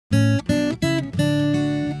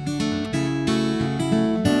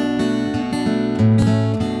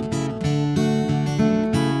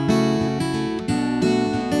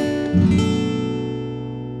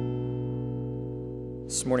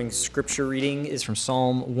morning's scripture reading is from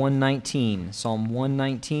Psalm 119. Psalm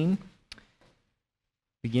 119,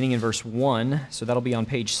 beginning in verse 1. So that'll be on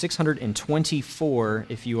page 624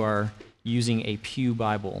 if you are using a Pew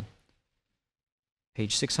Bible.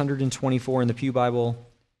 Page 624 in the Pew Bible,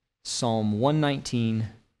 Psalm 119,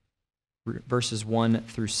 verses 1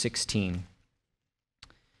 through 16.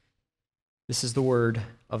 This is the word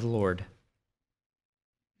of the Lord.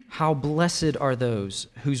 How blessed are those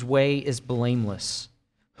whose way is blameless,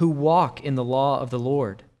 who walk in the law of the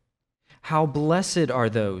Lord. How blessed are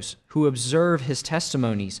those who observe his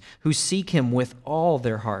testimonies, who seek him with all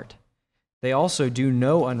their heart. They also do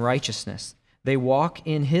no unrighteousness. They walk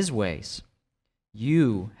in his ways.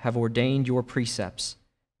 You have ordained your precepts,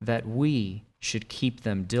 that we should keep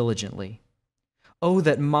them diligently. Oh,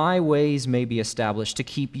 that my ways may be established to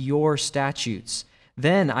keep your statutes.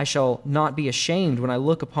 Then I shall not be ashamed when I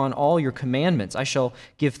look upon all your commandments. I shall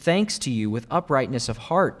give thanks to you with uprightness of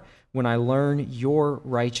heart when I learn your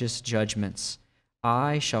righteous judgments.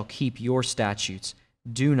 I shall keep your statutes.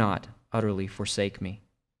 Do not utterly forsake me.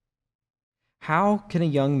 How can a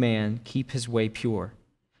young man keep his way pure?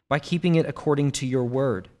 By keeping it according to your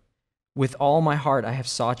word. With all my heart I have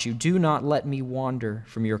sought you. Do not let me wander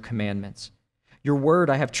from your commandments. Your word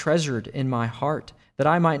I have treasured in my heart, that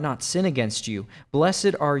I might not sin against you.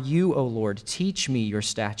 Blessed are you, O Lord. Teach me your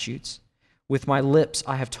statutes. With my lips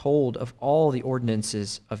I have told of all the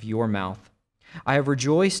ordinances of your mouth. I have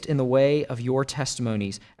rejoiced in the way of your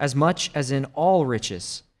testimonies, as much as in all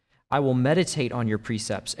riches. I will meditate on your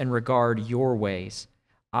precepts and regard your ways.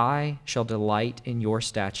 I shall delight in your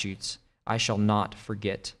statutes. I shall not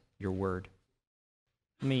forget your word.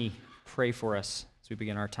 Let me pray for us as we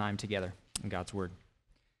begin our time together in God's word.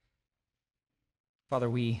 Father,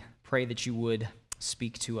 we pray that you would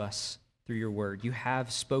speak to us through your word. You have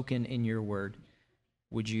spoken in your word.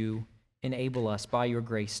 Would you enable us by your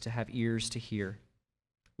grace to have ears to hear?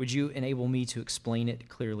 Would you enable me to explain it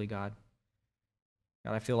clearly, God?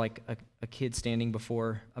 God, I feel like a kid standing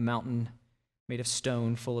before a mountain made of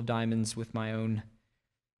stone full of diamonds with my own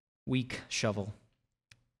weak shovel.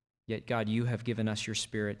 Yet, God, you have given us your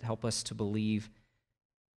Spirit. Help us to believe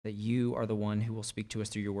that you are the one who will speak to us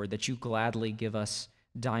through your word, that you gladly give us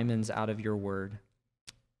diamonds out of your word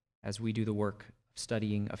as we do the work of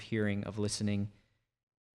studying, of hearing, of listening,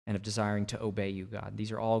 and of desiring to obey you, God.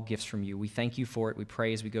 These are all gifts from you. We thank you for it. We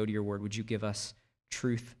pray as we go to your word, would you give us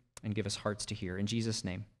truth and give us hearts to hear. In Jesus'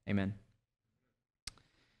 name, amen.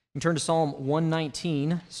 You can turn to Psalm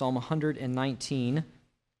 119, Psalm 119.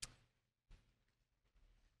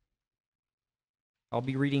 I'll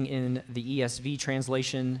be reading in the ESV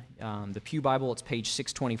translation, the Pew Bible. It's page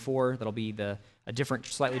 624. That'll be a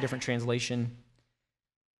slightly different translation.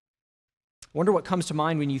 I wonder what comes to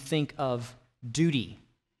mind when you think of duty.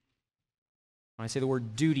 When I say the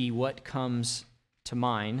word duty, what comes to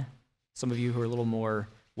mind? Some of you who are a little more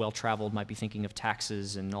well-traveled might be thinking of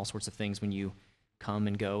taxes and all sorts of things when you come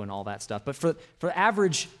and go and all that stuff. But for the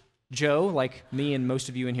average Joe, like me and most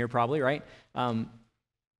of you in here probably, right?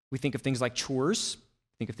 We think of things like chores,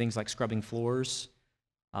 think of things like scrubbing floors,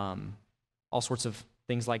 all sorts of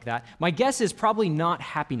things like that. My guess is probably not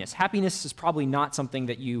happiness. Happiness is probably not something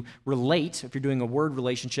that you relate if you're doing a word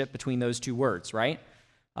relationship between those two words, right?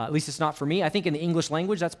 At least it's not for me. I think in the English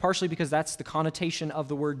language, that's partially because that's the connotation of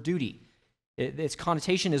the word duty. Its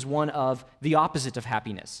connotation is one of the opposite of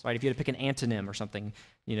happiness, right? If you had to pick an antonym or something,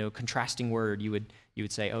 contrasting word, you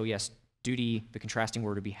would say, oh yes, duty, the contrasting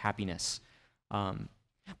word would be happiness.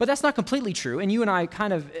 But that's not completely true, and you and I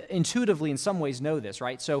kind of intuitively in some ways know this,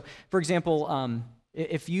 right? So, for example,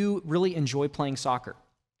 if you really enjoy playing soccer,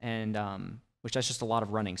 and which that's just a lot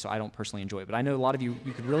of running, so I don't personally enjoy it, but I know a lot of you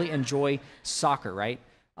could really enjoy soccer, right?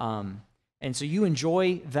 And so you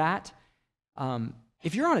enjoy that.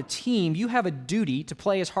 If you're on a team, you have a duty to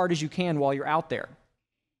play as hard as you can while you're out there,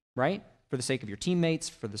 right? For the sake of your teammates,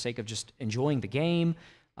 for the sake of just enjoying the game.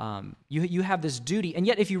 You have this duty, and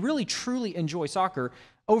yet if you really truly enjoy soccer,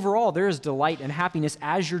 overall there is delight and happiness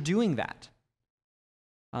as you're doing that.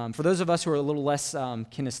 For those of us who are a little less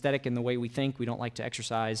kinesthetic in the way we think, we don't like to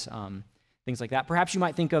exercise, things like that, perhaps you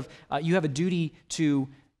might think of you have a duty to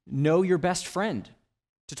know your best friend,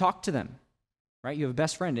 to talk to them, right? You have a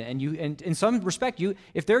best friend, and in some respect,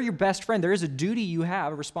 if they're your best friend, there is a duty you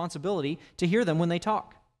have, a responsibility to hear them when they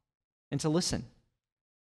talk and to listen.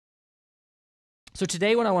 So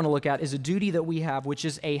today what I want to look at is a duty that we have, which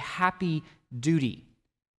is a happy duty.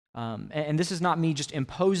 And this is not me just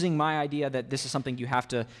imposing my idea that this is something you have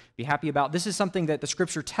to be happy about. This is something that the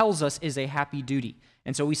Scripture tells us is a happy duty.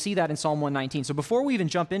 And so we see that in Psalm 119. So before we even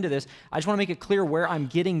jump into this, I just want to make it clear where I'm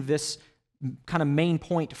getting this kind of main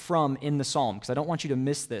point from in the psalm, because I don't want you to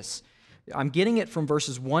miss this. I'm getting it from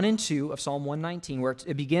verses 1 and 2 of Psalm 119, where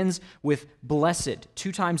it begins with blessed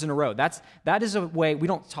 2 times in a row. That is a way, we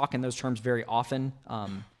don't talk in those terms very often,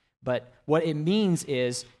 but what it means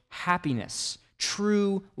is happiness,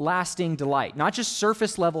 true, lasting delight. Not just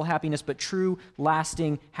surface level happiness, but true,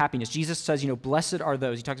 lasting happiness. Jesus says, blessed are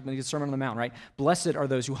those, he talks about the Sermon on the Mount, right? Blessed are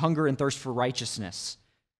those who hunger and thirst for righteousness,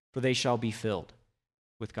 for they shall be filled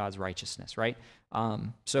with God's righteousness, right?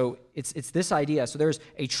 So it's this idea. So there's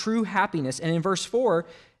a true happiness. And in verse 4,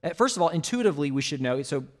 first of all, intuitively we should know,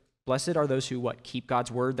 so blessed are those who, keep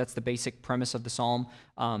God's word. That's the basic premise of the psalm.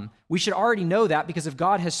 We should already know that because if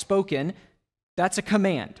God has spoken, that's a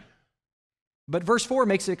command. But verse 4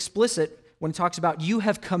 makes it explicit when it talks about you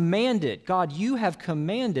have commanded, God, you have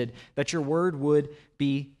commanded that your word would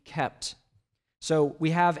be kept. So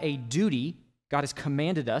we have a duty. God has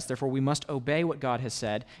commanded us, therefore we must obey what God has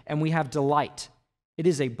said, and we have delight. It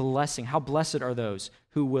is a blessing. How blessed are those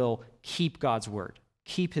who will keep God's word,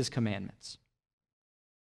 keep his commandments.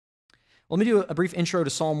 Let me do a brief intro to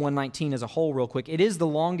Psalm 119 as a whole real quick. It is the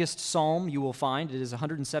longest psalm you will find. It is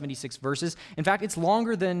 176 verses. In fact, it's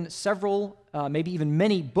longer than several, maybe even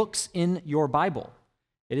many books in your Bible.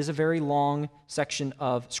 It is a very long section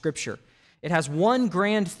of Scripture. It has one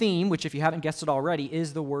grand theme, which if you haven't guessed it already,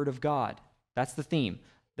 is the Word of God. That's the theme.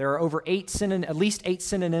 There are over at least 8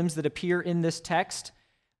 synonyms that appear in this text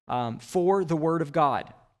for the Word of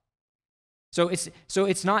God. So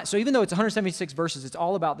even though it's 176 verses, it's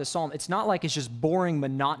all about this psalm. It's not like it's just boring,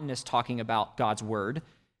 monotonous talking about God's word.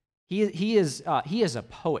 He is a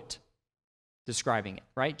poet describing it,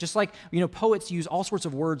 right? Just like poets use all sorts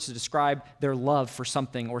of words to describe their love for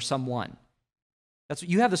something or someone. That's what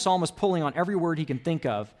you have the psalmist pulling on every word he can think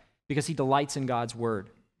of because he delights in God's word.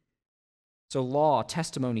 So law,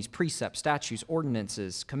 testimonies, precepts, statutes,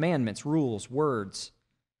 ordinances, commandments, rules, words,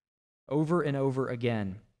 over and over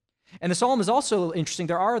again. And the psalm is also interesting.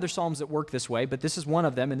 There are other psalms that work this way, but this is one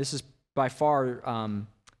of them, and this is by far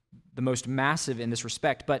the most massive in this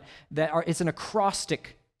respect. But it's an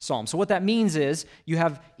acrostic psalm. So what that means is you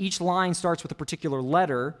have each line starts with a particular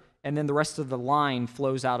letter, and then the rest of the line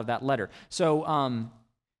flows out of that letter. So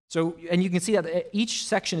and you can see that each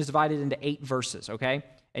section is divided into 8 verses. Okay,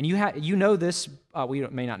 and you know this. We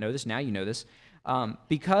may not know this now. You know this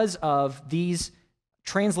because of these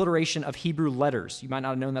transliteration of Hebrew letters. You might not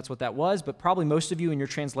have known that's what that was, but probably most of you in your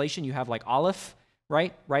translation, you have like Aleph,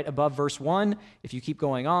 right above verse 1. If you keep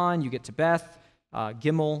going on, you get to Beth,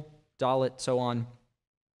 Gimel, Dalet, so on.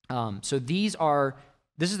 So this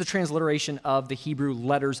is the transliteration of the Hebrew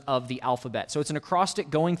letters of the alphabet. So it's an acrostic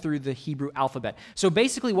going through the Hebrew alphabet. So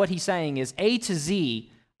basically what he's saying is A to Z,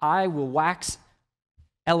 I will wax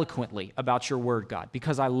eloquently about your word, God,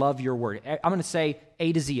 because I love your word. I'm going to say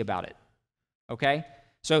A to Z about it. Okay?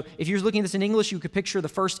 So if you're looking at this in English, you could picture the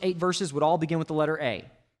first 8 verses would all begin with the letter A.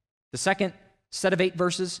 The second set of 8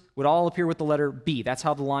 verses would all appear with the letter B. That's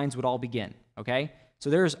how the lines would all begin. Okay? So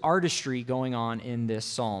there's artistry going on in this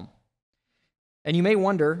psalm. And you may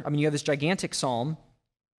wonder, you have this gigantic psalm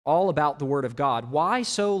all about the Word of God. Why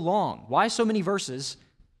so long? Why so many verses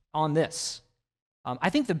on this? I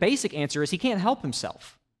think the basic answer is he can't help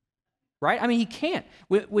himself. Right? He can't.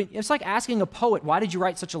 It's like asking a poet, why did you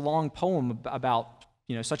write such a long poem about,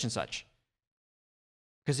 such and such?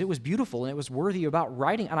 Because it was beautiful and it was worthy about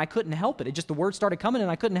writing, and I couldn't help it. The words started coming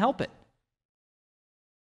and I couldn't help it.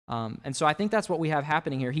 And so I think that's what we have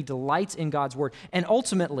happening here. He delights in God's word. And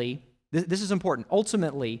ultimately, this is important,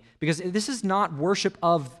 ultimately, because this is not worship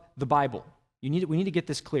of the Bible. We need to get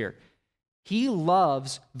this clear. He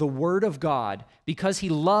loves the Word of God because he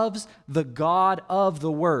loves the God of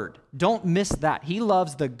the Word. Don't miss that. He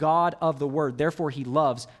loves the God of the Word. Therefore, he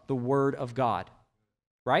loves the Word of God.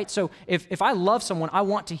 Right? So if I love someone, I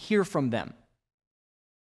want to hear from them.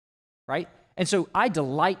 Right? And so I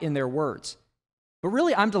delight in their words. But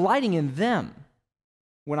really, I'm delighting in them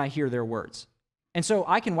when I hear their words. And so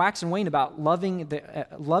I can wax and wane about loving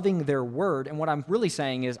their word. And what I'm really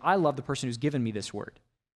saying is I love the person who's given me this word.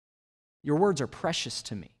 Your words are precious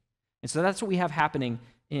to me. And so that's what we have happening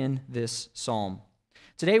in this psalm.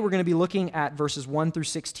 Today we're going to be looking at verses 1 through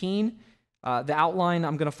 16. The outline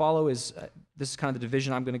I'm going to follow is, this is kind of the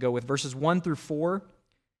division I'm going to go with. Verses 1 through 4,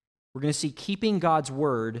 we're going to see keeping God's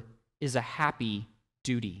word is a happy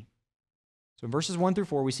duty. So in verses 1 through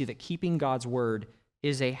 4, we see that keeping God's word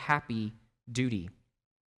is a happy duty.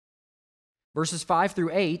 Verses 5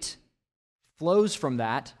 through 8 flows from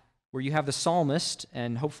that, where you have the psalmist,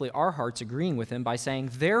 and hopefully our hearts agreeing with him by saying,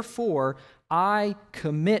 therefore, I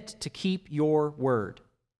commit to keep your word.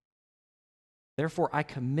 Therefore, I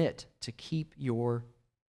commit to keep your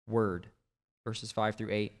word. verses 5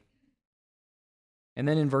 through 8. And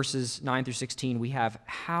then in verses 9 through 16, we have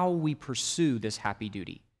how we pursue this happy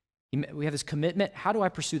duty. We have this commitment. How do I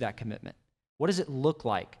pursue that commitment? What does it look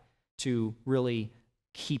like to really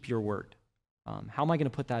keep your word? How am I going to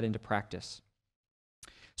put that into practice?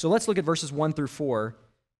 So let's look at verses 1 through 4.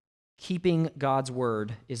 Keeping God's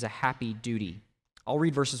word is a happy duty. I'll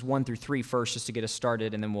read verses 1 through 3 first just to get us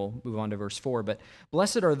started, and then we'll move on to verse 4. But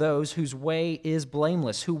blessed are those whose way is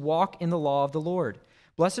blameless, who walk in the law of the Lord.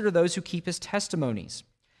 Blessed are those who keep his testimonies,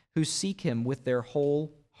 who seek him with their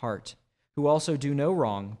whole heart, who also do no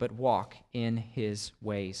wrong, but walk in his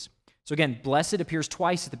ways. So again, blessed appears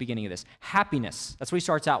twice at the beginning of this. Happiness, that's what he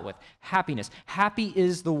starts out with. Happiness. Happy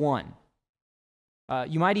is the one.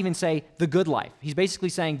 You might even say the good life. He's basically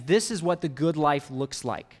saying this is what the good life looks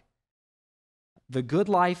like. The good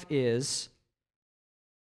life is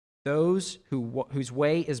those whose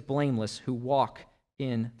way is blameless, who walk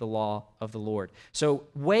in the law of the Lord. So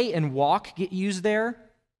way and walk get used there.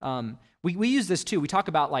 We use this too. We talk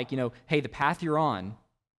about hey, the path you're on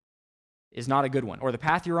is not a good one. Or the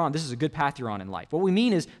path you're on, this is a good path you're on in life. What we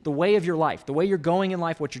mean is the way of your life, the way you're going in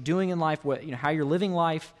life, what you're doing in life, how you're living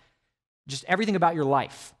life, just everything about your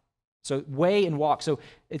life. So way and walk. So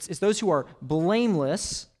it's those who are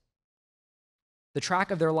blameless. The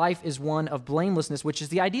track of their life is one of blamelessness, which is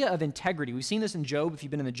the idea of integrity. We've seen this in Job, if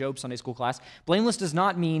you've been in the Job Sunday school class. Blameless does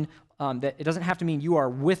not mean that it doesn't have to mean you are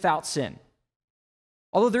without sin.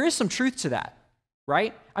 Although there is some truth to that,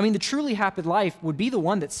 right? I mean, the truly happy life would be the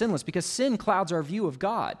one that's sinless because sin clouds our view of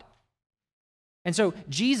God. And so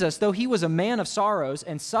Jesus, though he was a man of sorrows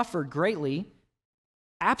and suffered greatly,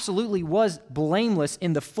 absolutely was blameless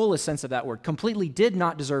in the fullest sense of that word, completely did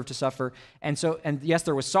not deserve to suffer. And yes,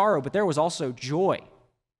 there was sorrow, but there was also joy,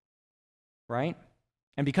 right?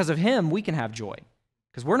 And because of him, we can have joy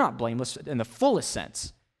because we're not blameless in the fullest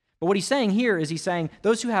sense. But what he's saying here is he's saying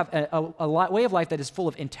those who have a way of life that is full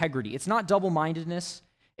of integrity. It's not double-mindedness.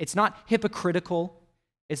 It's not hypocritical.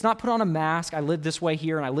 It's not put on a mask. I live this way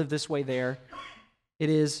here and I live this way there.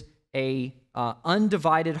 It is a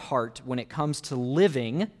undivided heart when it comes to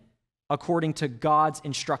living according to God's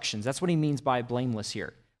instructions. That's what he means by blameless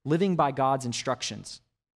here. Living by God's instructions.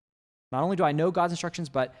 Not only do I know God's instructions,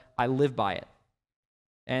 but I live by it.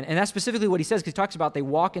 And that's specifically what he says, because he talks about they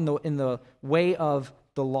walk in the way of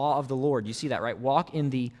the law of the Lord. You see that, right? Walk in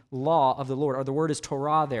the law of the Lord, or the word is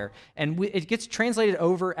Torah there. And it gets translated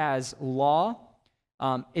over as law.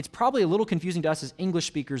 It's probably a little confusing to us as English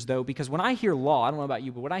speakers, though, because when I hear law, I don't know about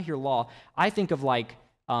you, but when I hear law, I think of like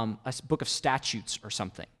a book of statutes or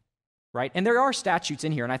something, right? And there are statutes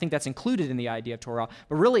in here, and I think that's included in the idea of Torah.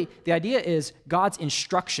 But really, the idea is God's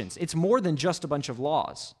instructions. It's more than just a bunch of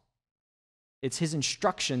laws. It's his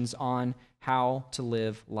instructions on how to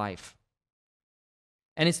live life.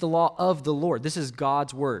 And it's the law of the Lord. This is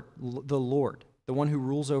God's word, the Lord, the one who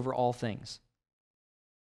rules over all things.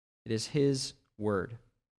 It is his word.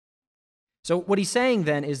 So what he's saying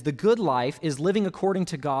then is the good life is living according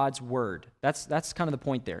to God's word. That's kind of the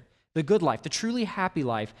point there. The good life, the truly happy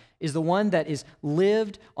life, is the one that is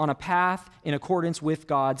lived on a path in accordance with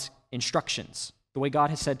God's instructions, the way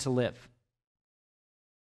God has said to live.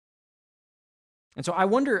 And so I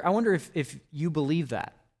wonder if you believe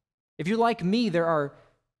that. If you're like me, there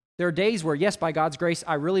are days where, yes, by God's grace,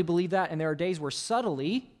 I really believe that, and there are days where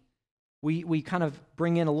subtly we kind of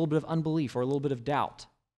bring in a little bit of unbelief or a little bit of doubt,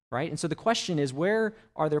 right? And so the question is, where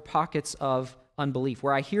are there pockets of unbelief,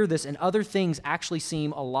 where I hear this and other things actually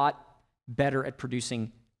seem a lot better at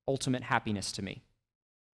producing ultimate happiness to me?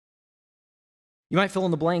 You might fill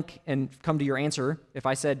in the blank and come to your answer if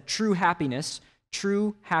I said true happiness,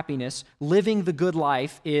 living the good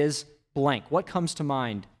life is blank. What comes to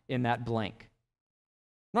mind in that blank?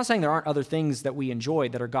 I'm not saying there aren't other things that we enjoy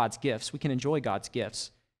that are God's gifts. We can enjoy God's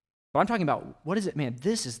gifts. But I'm talking about, what is it, man,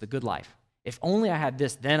 this is the good life. If only I had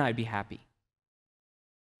this, then I'd be happy.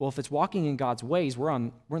 Well, if it's walking in God's ways, we're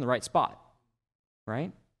in the right spot,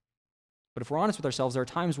 right? But if we're honest with ourselves, there are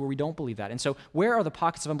times where we don't believe that. And so where are the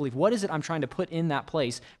pockets of unbelief? What is it I'm trying to put in that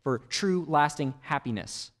place for true, lasting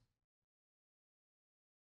happiness?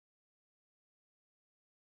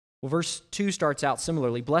 Well, verse 2 starts out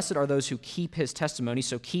similarly. Blessed are those who keep his testimony.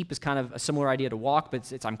 So keep is kind of a similar idea to walk,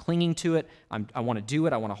 but it's I'm clinging to it. I want to do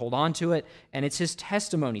it. I want to hold on to it. And it's his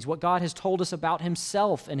testimonies, what God has told us about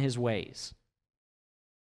himself and his ways.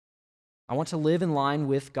 I want to live in line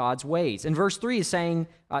with God's ways. And verse 3 is saying,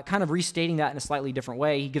 kind of restating that in a slightly different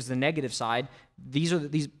way. He gives the negative side.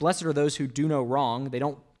 These blessed are those who do no wrong. They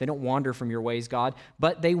don't wander from your ways, God,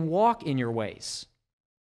 but they walk in your ways.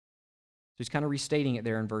 So he's kind of restating it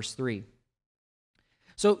there in verse 3.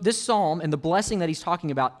 So this psalm and the blessing that he's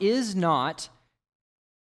talking about is not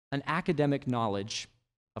an academic knowledge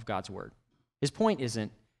of God's word. His point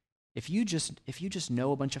isn't, if you just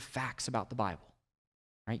know a bunch of facts about the Bible,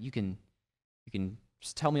 right? You can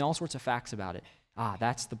just tell me all sorts of facts about it.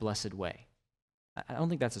 That's the blessed way. I don't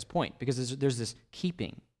think that's his point, because there's this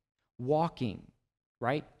keeping, walking,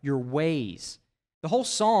 right? Your ways. The whole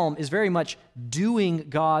psalm is very much doing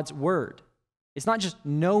God's word. It's not just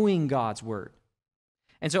knowing God's word.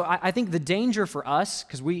 And so I think the danger for us,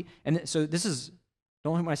 when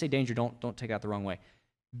I say danger, don't take it the wrong way.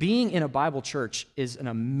 Being in a Bible church is an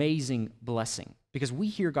amazing blessing because we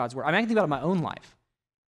hear God's word. I think about it in my own life.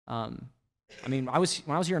 When I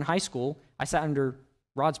was here in high school, I sat under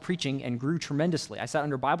Rod's preaching and grew tremendously. I sat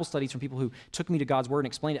under Bible studies from people who took me to God's word and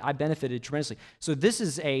explained it. I benefited tremendously. So this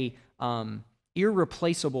is a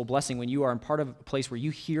irreplaceable blessing when you are in part of a place where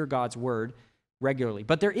you hear God's word regularly.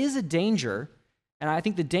 But there is a danger, and I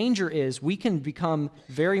think the danger is we can become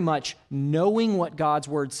very much knowing what God's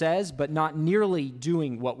word says, but not nearly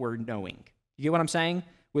doing what we're knowing. You get what I'm saying?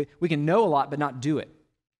 We can know a lot, but not do it.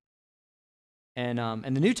 And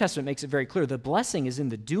the New Testament makes it very clear. The blessing is in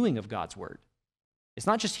the doing of God's word. It's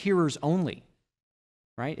not just hearers only,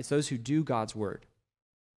 right? It's those who do God's word.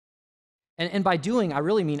 And by doing, I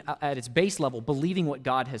really mean at its base level, believing what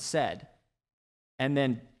God has said. And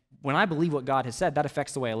then when I believe what God has said, that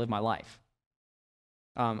affects the way I live my life.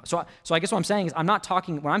 So I guess what I'm saying is when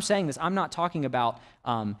I'm saying this, I'm not talking about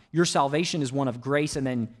your salvation is one of grace and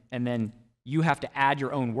then you have to add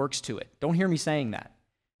your own works to it. Don't hear me saying that.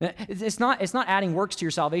 It's not adding works to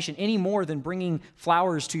your salvation any more than bringing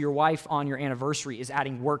flowers to your wife on your anniversary is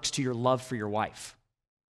adding works to your love for your wife.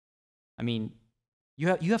 I mean, you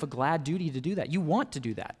have a glad duty to do that. You want to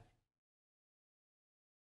do that.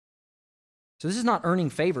 So this is not earning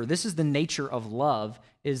favor. This is the nature of love,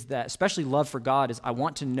 is that, especially love for God, is I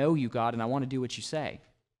want to know you, God, and I want to do what you say.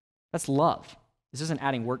 That's love. This isn't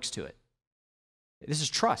adding works to it. This is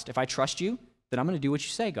trust. If I trust you, then I'm going to do what you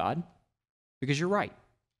say, God, because you're right.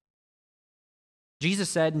 Jesus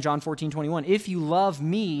said in John 14:21, if you love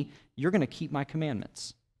me, you're going to keep my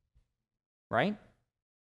commandments. Right?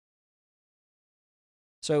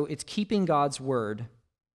 So it's keeping God's word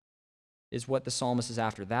is what the psalmist is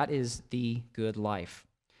after. That is the good life.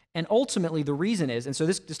 And ultimately, the reason is, and so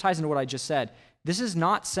this ties into what I just said, this is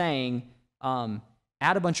not saying add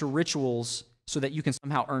a bunch of rituals so that you can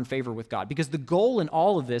somehow earn favor with God. Because the goal in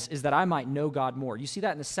all of this is that I might know God more. You see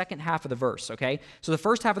that in the second half of the verse, okay? So the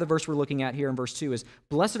first half of the verse we're looking at here in verse 2 is,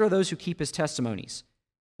 blessed are those who keep his testimonies.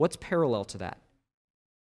 What's parallel to that?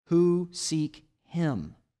 Who seek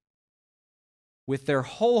him with their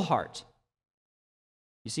whole heart.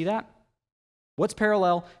 You see that? What's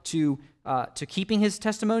parallel to keeping his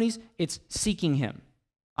testimonies? It's seeking him.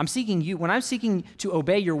 I'm seeking you. When I'm seeking to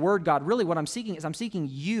obey your word, God, really what I'm seeking is I'm seeking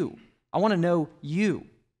you. I want to know you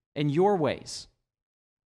and your ways.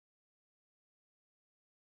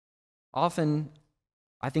 Often,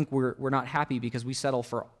 I think we're not happy because we settle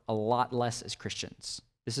for a lot less as Christians.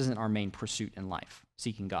 This isn't our main pursuit in life,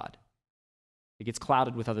 seeking God. It gets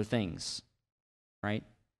clouded with other things, right?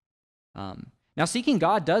 Now, seeking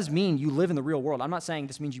God does mean you live in the real world. I'm not saying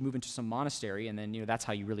this means you move into some monastery and then that's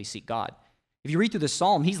how you really seek God. If you read through the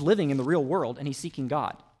psalm, he's living in the real world and he's seeking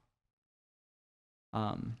God.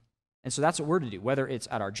 And so that's what we're to do, whether it's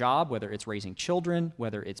at our job, whether it's raising children,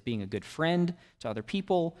 whether it's being a good friend to other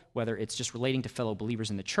people, whether it's just relating to fellow believers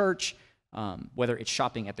in the church, whether it's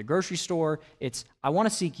shopping at the grocery store. It's, I want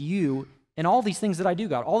to seek you in all these things that I do,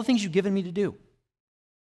 God, all the things you've given me to do.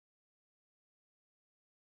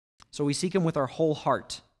 So we seek him with our whole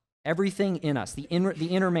heart, everything in us, the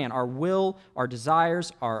inner man, our will, our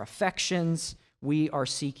desires, our affections, we are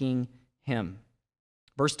seeking him.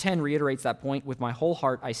 Verse 10 reiterates that point, with my whole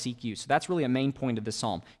heart I seek you. So that's really a main point of this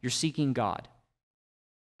psalm. You're seeking God.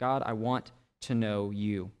 God, I want to know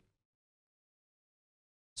you.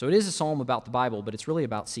 So it is a psalm about the Bible, but it's really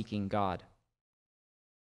about seeking God.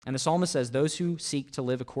 And the psalmist says, those who seek to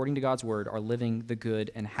live according to God's word are living the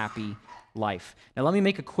good and happy life. Now let me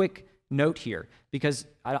make a quick note here, because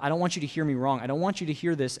I don't want you to hear me wrong. I don't want you to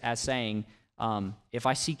hear this as saying, if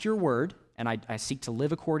I seek your word, and I seek to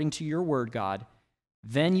live according to your word, God,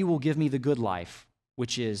 then you will give me the good life,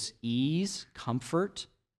 which is ease, comfort,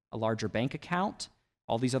 a larger bank account,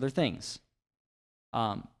 all these other things.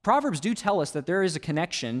 Proverbs do tell us that there is a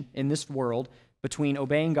connection in this world between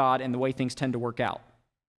obeying God and the way things tend to work out.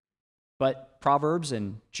 But Proverbs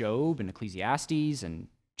and Job and Ecclesiastes and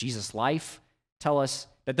Jesus' life tell us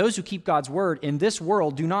that those who keep God's word in this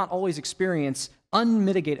world do not always experience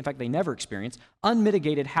unmitigated, in fact, they never experience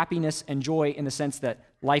unmitigated happiness and joy in the sense that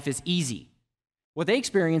life is easy. What they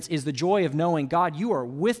experience is the joy of knowing, God, you are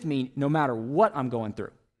with me no matter what I'm going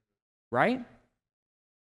through, right?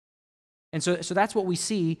 And so that's what we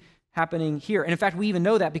see happening here. And in fact, we even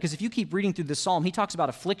know that because if you keep reading through the psalm, he talks about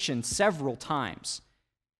affliction several times.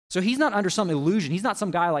 So he's not under some illusion. He's not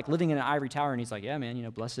some guy like living in an ivory tower and he's like, yeah, man,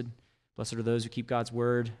 blessed are those who keep God's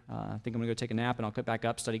word. I think I'm going to go take a nap and I'll get back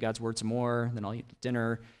up, study God's word some more, then I'll eat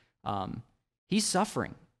dinner. He's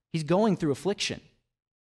suffering. He's going through affliction.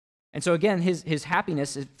 And so again, his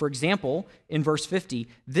happiness is, for example, in verse 50,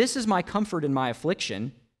 this is my comfort in my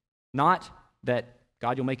affliction, not that,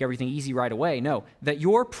 God, you'll make everything easy right away. No, that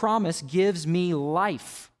your promise gives me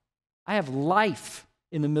life. I have life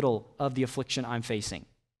in the middle of the affliction I'm facing.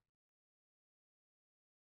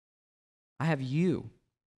 I have you.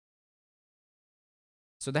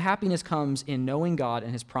 So the happiness comes in knowing God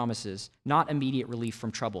and his promises, not immediate relief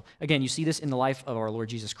from trouble. Again, you see this in the life of our Lord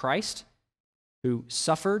Jesus Christ, who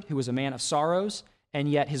suffered, who was a man of sorrows, and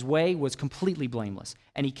yet his way was completely blameless,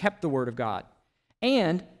 and he kept the word of God.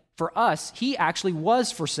 And for us, he actually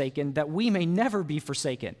was forsaken that we may never be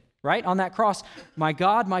forsaken, right? On that cross, my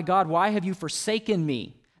God, why have you forsaken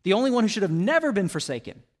me? The only one who should have never been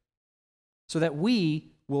forsaken, so that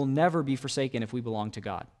we will never be forsaken if we belong to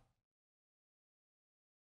God.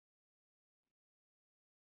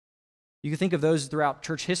 You can think of those throughout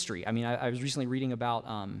church history. I mean, I was recently reading about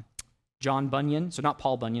John Bunyan, so not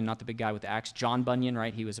Paul Bunyan, not the big guy with the axe, John Bunyan,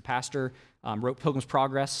 right? He was a pastor, wrote Pilgrim's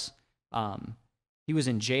Progress. He was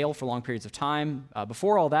in jail for long periods of time.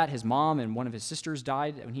 Before all that, his mom and one of his sisters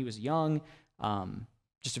died when he was young.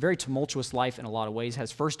 Just a very tumultuous life in a lot of ways.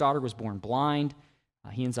 His first daughter was born blind.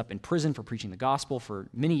 He ends up in prison for preaching the gospel for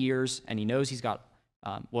many years, and he knows he's got,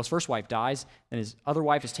 his first wife dies, and his other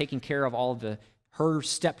wife is taking care of all of her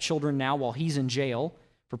stepchildren now while he's in jail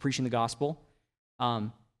for preaching the gospel.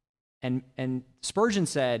 And Spurgeon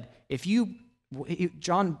said,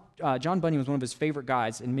 John Bunyan was one of his favorite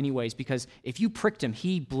guys in many ways because if you pricked him,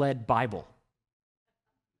 he bled Bible.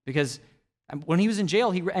 Because when he was in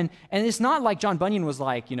jail, and it's not like John Bunyan was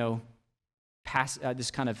like,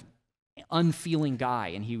 this kind of unfeeling guy,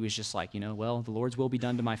 and he was just like, well, the Lord's will be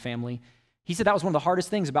done to my family. He said that was one of the hardest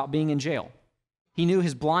things about being in jail. He knew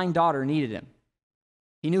his blind daughter needed him.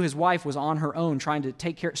 He knew his wife was on her own trying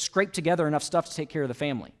to scrape together enough stuff to take care of the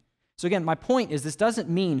family. So again, my point is this doesn't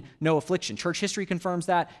mean no affliction. Church history confirms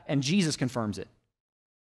that, and Jesus confirms it.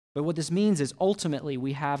 But what this means is ultimately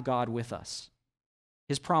we have God with us.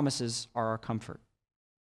 His promises are our comfort.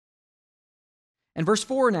 And verse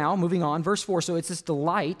 4 now, moving on, verse 4, so it's this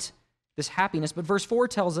delight, this happiness, but verse 4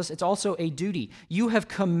 tells us it's also a duty. You have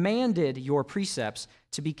commanded your precepts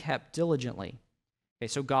to be kept diligently. Okay,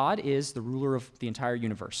 so God is the ruler of the entire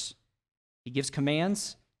universe. He gives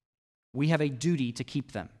commands. We have a duty to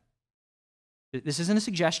keep them. This isn't a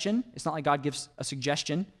suggestion. It's not like God gives a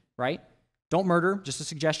suggestion, right? Don't murder, just a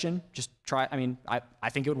suggestion. Just try. I mean, I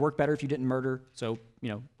think it would work better if you didn't murder. So, what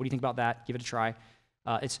do you think about that? Give it a try.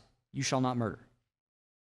 It's you shall not murder,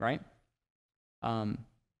 right?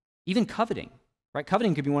 Even coveting, right?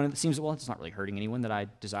 Coveting could be one that seems, well, it's not really hurting anyone, that I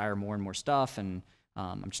desire more and more stuff, and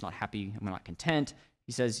I'm just not happy, I'm not content.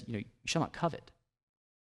 He says, you shall not covet.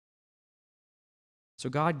 So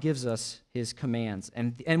God gives us his commands.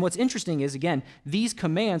 And what's interesting is, again, these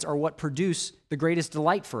commands are what produce the greatest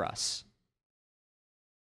delight for us.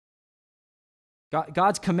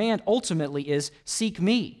 God's command ultimately is, seek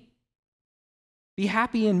me. Be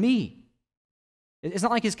happy in me. It's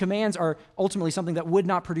not like his commands are ultimately something that would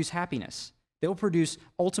not produce happiness. They will produce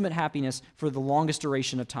ultimate happiness for the longest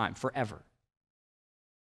duration of time, forever.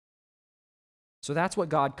 So that's what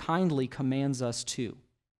God kindly commands us to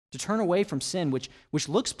turn away from sin, which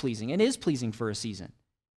looks pleasing and is pleasing for a season,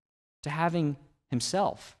 to having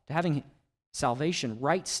himself, to having salvation,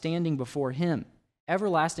 right standing before him,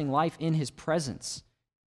 everlasting life in his presence,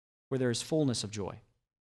 where there is fullness of joy.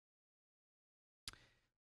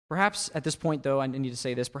 Perhaps at this point, though, I need to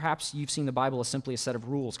say this, perhaps you've seen the Bible as simply a set of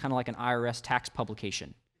rules, kind of like an IRS tax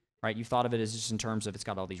publication, right? You've thought of it as just in terms of it's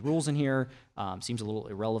got all these rules in here, seems a little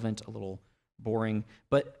irrelevant, a little boring,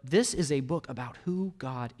 but this is a book about who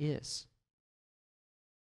God is.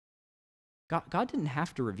 God didn't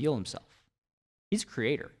have to reveal himself. He's a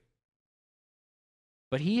creator.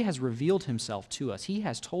 But he has revealed himself to us. He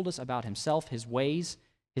has told us about himself, his ways,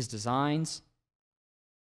 his designs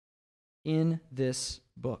in this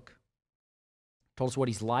book. Told us what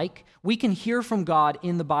he's like. We can hear from God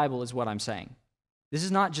in the Bible is what I'm saying. This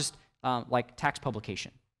is not just like tax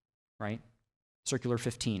publication, right? Circular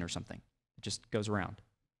 15 or something. It just goes around.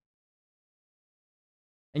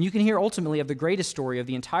 And you can hear ultimately of the greatest story of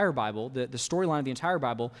the entire Bible, the storyline of the entire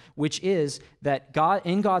Bible, which is that God,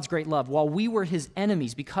 in God's great love, while we were his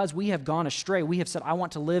enemies, because we have gone astray, we have said, I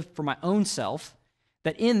want to live for my own self,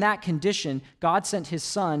 that in that condition, God sent his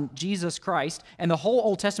son, Jesus Christ, and the whole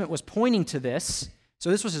Old Testament was pointing to this. So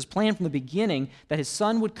this was his plan from the beginning, that his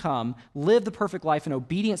son would come, live the perfect life in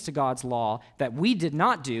obedience to God's law that we did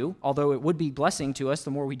not do, although it would be blessing to us the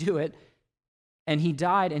more we do it. And he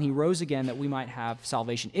died and he rose again that we might have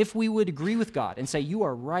salvation. If we would agree with God and say, you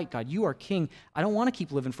are right, God, you are king. I don't want to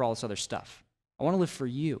keep living for all this other stuff. I want to live for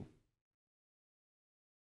you.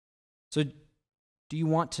 So do you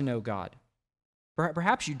want to know God?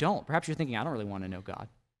 Perhaps you don't. Perhaps you're thinking, I don't really want to know God.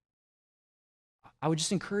 I would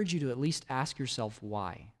just encourage you to at least ask yourself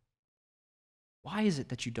why. Why is it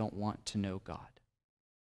that you don't want to know God?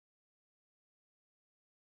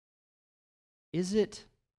 Is it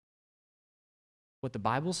what the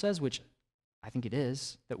Bible says, which I think it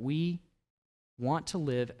is, that we want to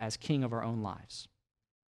live as king of our own lives?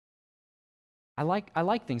 I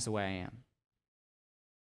like things the way I am.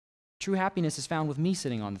 True happiness is found with me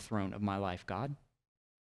sitting on the throne of my life, God.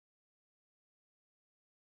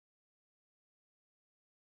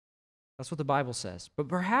 That's what the Bible says. But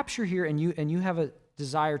perhaps you're here and you have a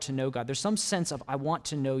desire to know God. There's some sense of, I want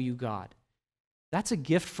to know you, God. That's a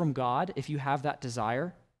gift from God if you have that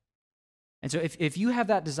desire. And so if you have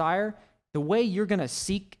that desire, the way you're going to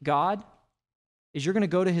seek God is you're going to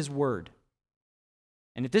go to his word.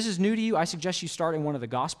 And if this is new to you, I suggest you start in one of the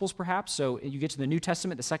Gospels perhaps. So you get to the New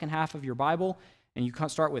Testament, the second half of your Bible, and you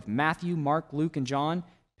start with Matthew, Mark, Luke, and John.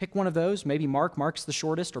 Pick one of those. Maybe Mark's the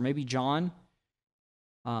shortest, or maybe John.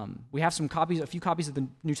 We have a few copies of the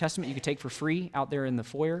New Testament you could take for free out there in the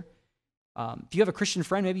foyer. If you have a Christian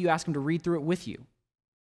friend, maybe you ask them to read through it with you.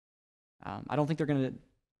 I don't think they're going to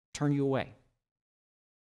turn you away.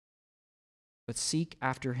 But seek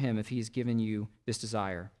after him if he has given you this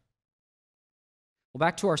desire. Well,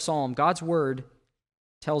 back to our psalm. God's word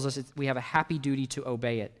tells us we have a happy duty to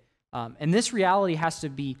obey it. And this reality has to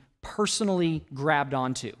be personally grabbed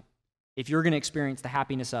onto if you're going to experience the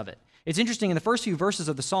happiness of it. It's interesting, in the first few verses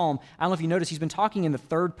of the psalm, I don't know if you noticed, he's been talking in the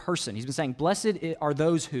third person. He's been saying, blessed are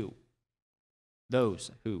those who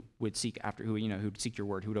would seek after, who would seek your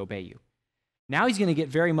word, who would obey you. Now he's going to get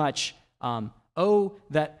very much, oh,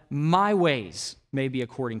 that my ways may be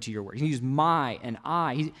according to your word. He's going to use my and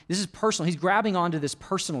I. This is personal. He's grabbing onto this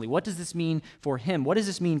personally. What does this mean for him? What does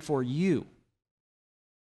this mean for you?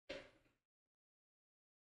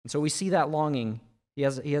 And so we see that longing. He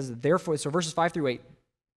has therefore, so verses 5 through 8,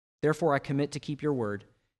 therefore I commit to keep your word.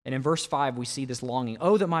 And in verse 5, we see this longing.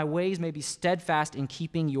 Oh, that my ways may be steadfast in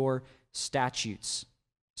keeping your statutes.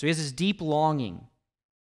 So he has this deep longing.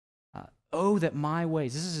 Oh, that my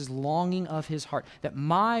ways, this is his longing of his heart, that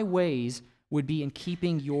my ways would be in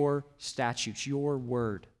keeping your statutes, your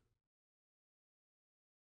word.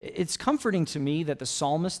 It's comforting to me that the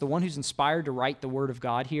psalmist, the one who's inspired to write the word of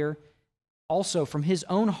God here, also from his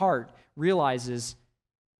own heart realizes,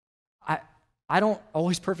 I don't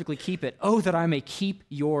always perfectly keep it. Oh, that I may keep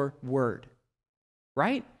your word.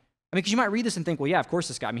 Right? I mean, because you might read this and think, well, yeah, of course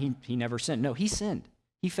this guy, he never sinned. No, he sinned.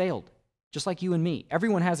 He failed. Just like you and me.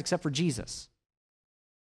 Everyone has except for Jesus.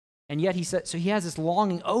 And yet he said, so he has this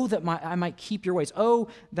longing, oh, that I might keep your ways. Oh,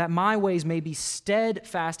 that my ways may be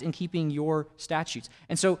steadfast in keeping your statutes.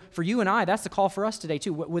 And so for you and I, that's the call for us today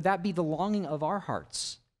too. Would that be the longing of our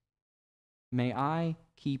hearts? May I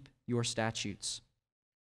keep your statutes.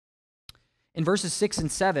 In verses 6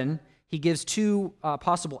 and 7, he gives two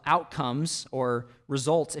possible outcomes or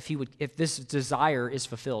results if this desire is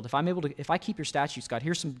fulfilled. If I keep your statutes, God,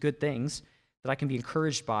 here's some good things that I can be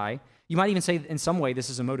encouraged by. You might even say in some way this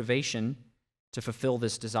is a motivation to fulfill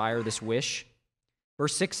this desire, this wish.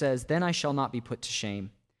 Verse 6 says, then I shall not be put to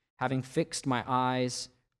shame, having my eyes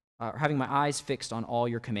fixed on all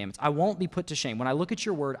your commandments. I won't be put to shame. When I look at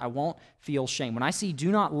your word, I won't feel shame. When I see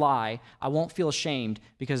do not lie, I won't feel ashamed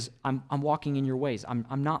because I'm walking in your ways.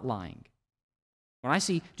 I'm not lying. When I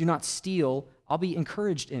see do not steal, I'll be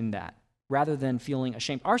encouraged in that rather than feeling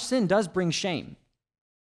ashamed. Our sin does bring shame.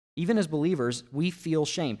 Even as believers, we feel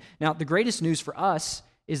shame. Now, the greatest news for us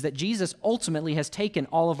is that Jesus ultimately has taken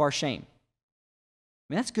all of our shame.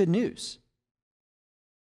 I mean, that's good news.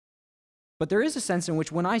 But there is a sense in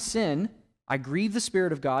which when I sin, I grieve the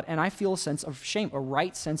Spirit of God and I feel a sense of shame, a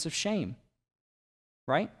right sense of shame,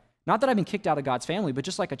 right? Not that I've been kicked out of God's family, but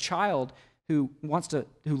just like a child who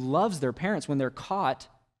loves their parents when they're caught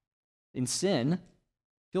in sin,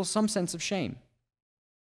 feels some sense of shame.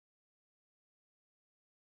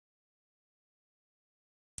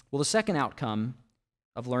 Well, the second outcome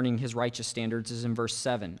of learning his righteous standards is in verse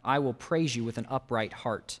 7. I will praise you with an upright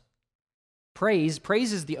heart. Praise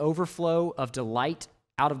is the overflow of delight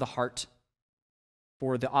out of the heart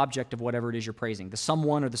for the object of whatever it is you're praising. The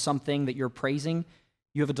someone or the something that you're praising,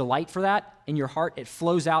 you have a delight for that in your heart. It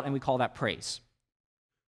flows out, and we call that praise.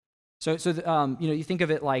 So you think of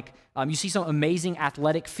it like you see some amazing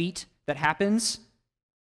athletic feat that happens,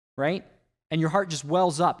 right? And your heart just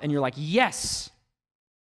wells up, and you're like, yes,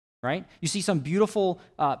 right? You see some beautiful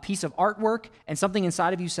piece of artwork, and something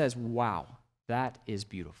inside of you says, wow, that is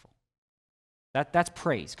beautiful. That's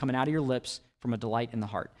praise coming out of your lips from a delight in the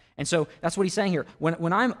heart. And so that's what he's saying here.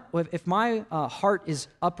 If my heart is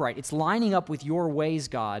upright, it's lining up with your ways,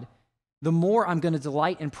 God, the more I'm going to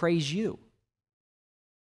delight and praise you.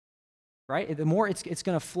 Right? The more it's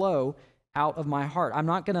going to flow out of my heart. I'm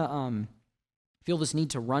not going to feel this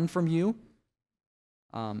need to run from you.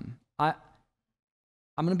 I'm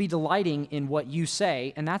going to be delighting in what you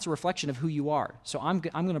say, and that's a reflection of who you are. So I'm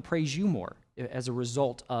going to praise you more as a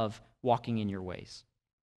result of walking in your ways.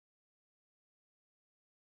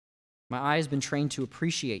 My eye has been trained to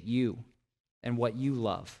appreciate you and what you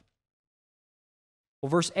love. Well,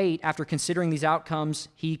 verse 8, after considering these outcomes,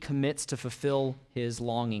 he commits to fulfill his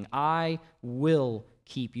longing. I will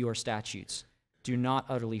keep your statutes. Do not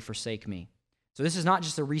utterly forsake me. So this is not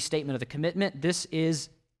just a restatement of the commitment. This is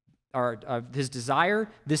his desire.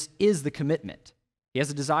 This is the commitment. He has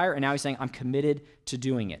a desire, and now he's saying, I'm committed to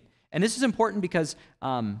doing it. And this is important because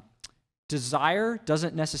desire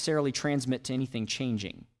doesn't necessarily transmit to anything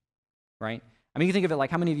changing, right? I mean, you think of it like,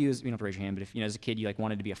 how many of you, you don't have to raise your hand, but if, as a kid, you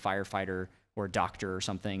wanted to be a firefighter or a doctor or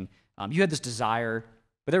something, you had this desire,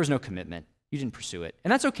 but there was no commitment. You didn't pursue it.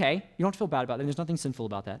 And that's okay. You don't have to feel bad about it. There's nothing sinful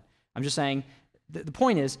about that. I'm just saying, the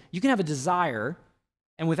point is, you can have a desire,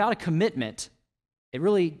 and without a commitment, it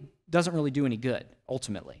really doesn't really do any good,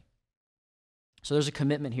 ultimately. So there's a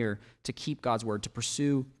commitment here to keep God's word, to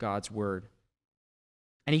pursue God's word.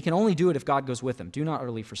 And he can only do it if God goes with him. Do not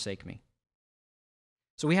utterly forsake me.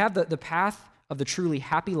 So we have the path of the truly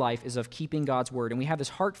happy life is of keeping God's word. And we have this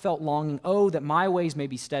heartfelt longing, oh, that my ways may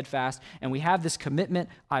be steadfast. And we have this commitment,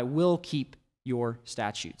 I will keep your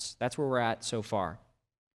statutes. That's where we're at so far.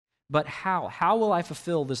 But how? How will I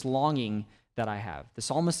fulfill this longing that I have? The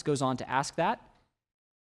psalmist goes on to ask that,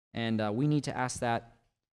 and we need to ask that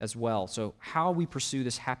as well. So how we pursue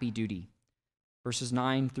this happy duty. Verses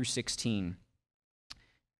 9 through 16.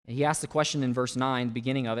 He asks the question in verse 9, the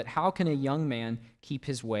beginning of it, how can a young man keep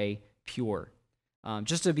his way pure?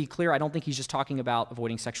 Just to be clear, I don't think he's just talking about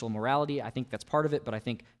avoiding sexual immorality. I think that's part of it, but I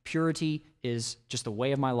think purity is just the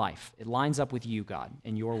way of my life. It lines up with you, God,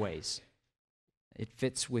 in your ways. It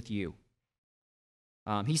fits with you.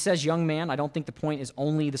 He says young man. I don't think the point is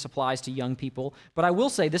only this applies to young people, but I will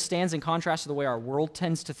say this stands in contrast to the way our world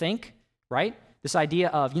tends to think, right? This idea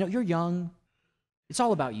of, you're young. It's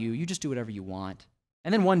all about you. You just do whatever you want.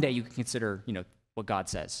 And then one day you can consider, what God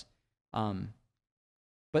says.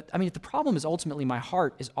 But, if the problem is ultimately my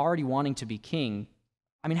heart is already wanting to be king,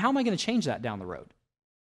 how am I going to change that down the road?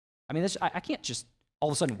 I can't just all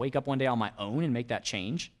of a sudden wake up one day on my own and make that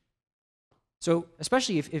change. So,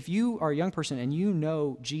 especially if you are a young person and you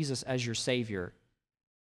know Jesus as your Savior,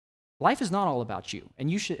 life is not all about you, and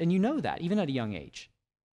you know that, even at a young age.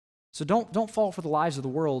 So don't fall for the lies of the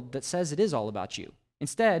world that says it is all about you.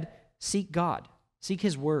 Instead, seek God. Seek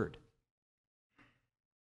his word.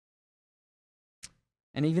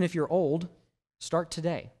 And even if you're old, start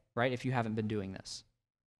today, right, if you haven't been doing this.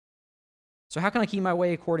 So how can I keep my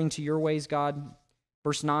way according to your ways, God?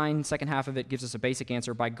 Verse 9, second half of it, gives us a basic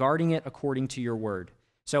answer, by guarding it according to your word.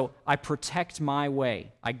 So I protect my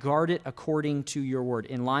way. I guard it according to your word,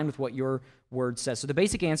 in line with what your word says. So the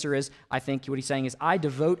basic answer is, I think what he's saying is, I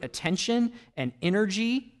devote attention and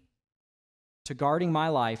energy to guarding my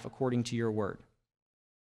life according to your word.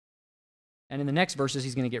 And in the next verses,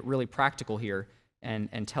 he's going to get really practical here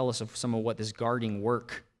and tell us of some of what this guarding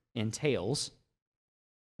work entails.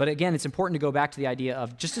 But again, it's important to go back to the idea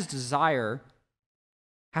of just as desire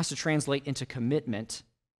has to translate into commitment,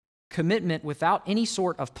 commitment without any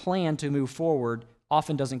sort of plan to move forward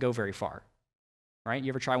often doesn't go very far, right? You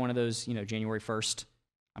ever try one of those, January 1st,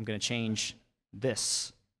 I'm going to change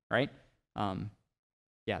this, right?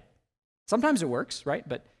 Yeah. Sometimes it works, right?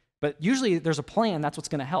 But usually there's a plan, that's what's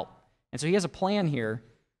going to help. And so he has a plan here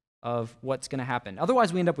of what's going to happen.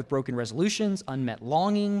 Otherwise, we end up with broken resolutions, unmet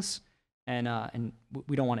longings, and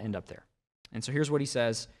we don't want to end up there. And so here's what he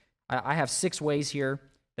says. I have 6 ways here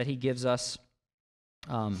that he gives us.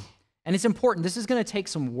 And it's important. This is going to take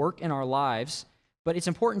some work in our lives, but it's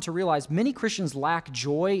important to realize many Christians lack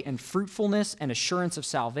joy and fruitfulness and assurance of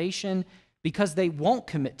salvation because they won't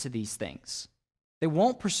commit to these things. They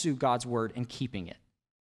won't pursue God's word and keeping it.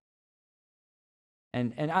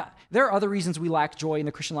 There are other reasons we lack joy in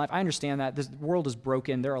the Christian life. I understand that. This world is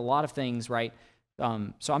broken. There are a lot of things, right?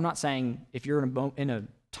 So I'm not saying if you're in a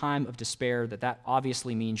time of despair that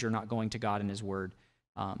obviously means you're not going to God and his word.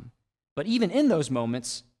 But even in those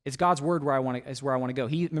moments, it's God's word where I want to go.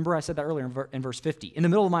 Remember I said that earlier in verse 50. In the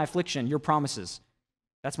middle of my affliction, your promises.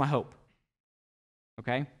 That's my hope.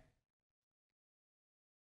 Okay?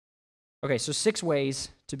 Okay, so 6 ways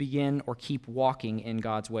to begin or keep walking in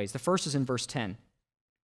God's ways. The first is in verse 10.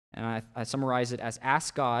 And I summarize it as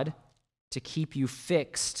ask God to keep you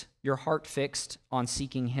fixed, your heart fixed on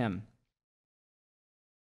seeking him.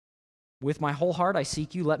 With my whole heart I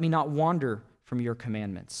seek you, let me not wander from your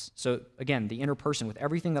commandments. So again, the inner person, with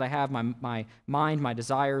everything that I have, my mind, my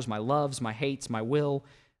desires, my loves, my hates, my will,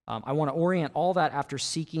 I want to orient all that after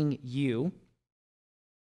seeking you.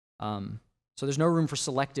 So there's no room for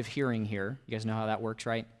selective hearing here. You guys know how that works,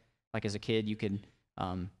 right? Like as a kid, you could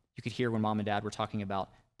hear when mom and dad were talking about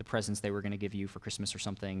the presents they were going to give you for Christmas or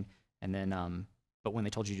something, and then, but when they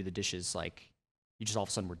told you to do the dishes, like, you just all of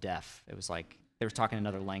a sudden were deaf. It was like they were talking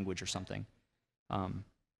another language or something.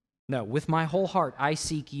 No, with my whole heart, I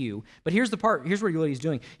seek you. But here's what he's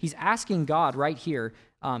doing. He's asking God right here,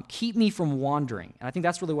 keep me from wandering. And I think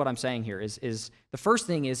that's really what I'm saying here is the first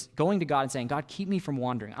thing is going to God and saying, God, keep me from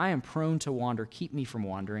wandering. I am prone to wander. Keep me from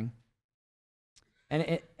wandering.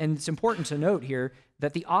 And it's important to note here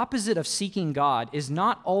that the opposite of seeking God is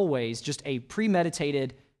not always just a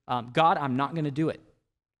premeditated, God, I'm not going to do it.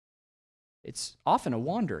 It's often a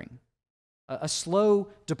wandering, a slow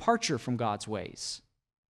departure from God's ways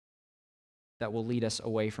that will lead us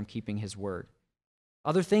away from keeping his word.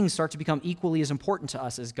 Other things start to become equally as important to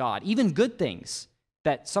us as God, even good things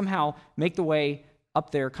that somehow make the way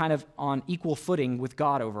up there kind of on equal footing with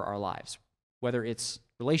God over our lives, whether it's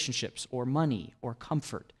relationships or money or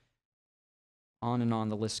comfort. On and on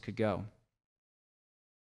the list could go.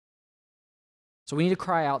 So we need to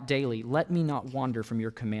cry out daily, let me not wander from your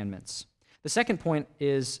commandments. The second point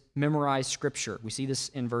is memorize Scripture. We see this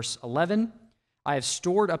in verse 11. I have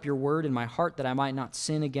stored up your word in my heart that I might not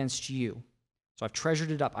sin against you. So I've treasured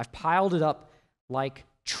it up. I've piled it up like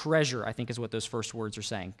treasure, I think is what those first words are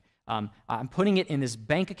saying. I'm putting it in this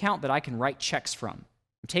bank account that I can write checks from.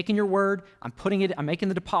 I'm taking your word, I'm making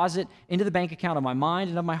the deposit into the bank account of my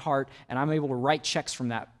mind and of my heart, and I'm able to write checks from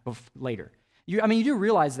that later. You do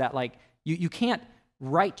realize that, like, you can't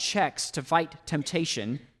write checks to fight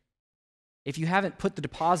temptation if you haven't put the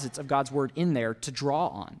deposits of God's word in there to draw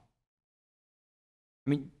on.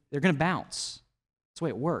 They're going to bounce. That's the way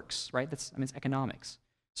it works, right? It's economics.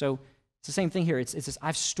 So it's the same thing here. It's this,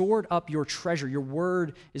 I've stored up your treasure. Your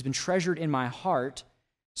word has been treasured in my heart.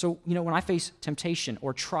 So, when I face temptation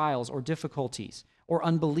or trials or difficulties or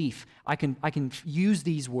unbelief, I can use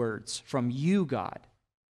these words from you, God.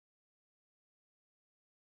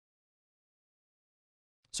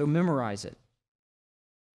 So memorize it.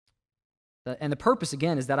 And the purpose,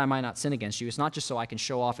 again, is that I might not sin against you. It's not just so I can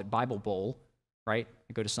show off at Bible Bowl, right?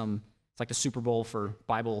 I go to it's like the Super Bowl for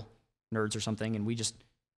Bible nerds or something, and we just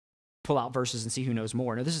pull out verses and see who knows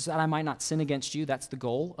more. No, this is that I might not sin against you. That's the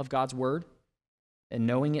goal of God's word, and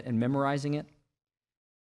knowing it and memorizing it.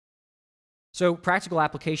 So practical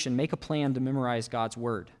application, make a plan to memorize God's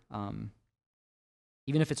word,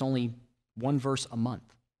 even if it's only one verse a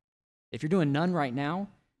month. If you're doing none right now,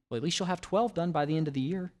 well, at least you'll have 12 done by the end of the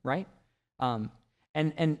year, right? And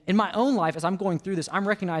in my own life, as I'm going through this, I'm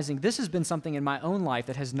recognizing this has been something in my own life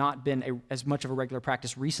that has not been as much of a regular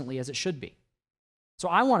practice recently as it should be. So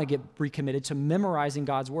I want to get recommitted to memorizing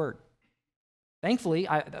God's word. Thankfully,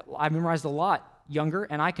 I memorized a lot younger,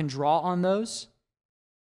 and I can draw on those,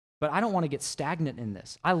 but I don't want to get stagnant in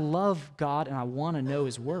this. I love God, and I want to know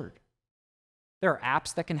his word. There are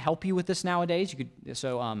apps that can help you with this nowadays.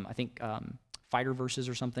 I think Fighter Verses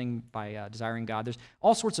or something by Desiring God. There's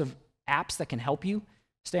all sorts of apps that can help you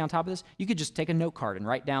stay on top of this. You could just take a note card and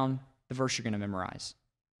write down the verse you're going to memorize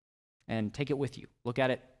and take it with you. Look at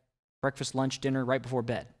it breakfast, lunch, dinner, right before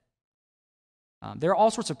bed. There are all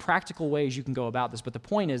sorts of practical ways you can go about this, but the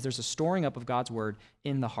point is there's a storing up of God's word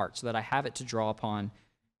in the heart so that I have it to draw upon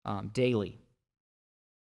daily.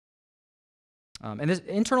 And this,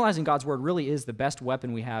 internalizing God's word really is the best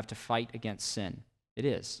weapon we have to fight against sin. It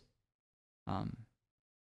is. And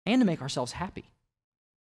to make ourselves happy,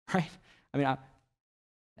 right?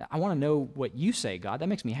 I want to know what you say, God. That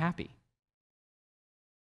makes me happy.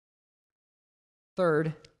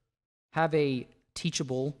 Third, have a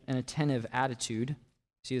teachable and attentive attitude.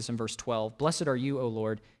 See this in verse 12. Blessed are you, O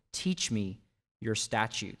Lord. Teach me your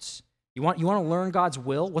statutes. You want to learn God's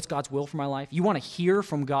will? What's God's will for my life? You want to hear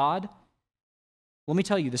from God? Let me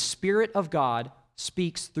tell you, the Spirit of God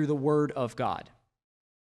speaks through the Word of God.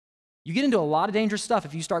 You get into a lot of dangerous stuff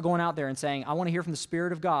if you start going out there and saying, I want to hear from the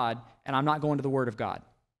Spirit of God, and I'm not going to the Word of God.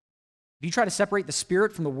 If you try to separate the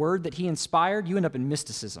Spirit from the Word that He inspired, you end up in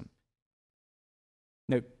mysticism.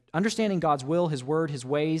 No, understanding God's will, His Word, His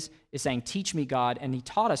ways is saying, teach me, God, and He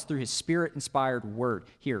taught us through His Spirit-inspired Word,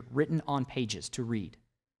 here, written on pages to read.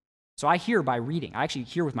 So I hear by reading. I actually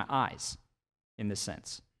hear with my eyes in this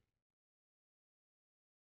sense.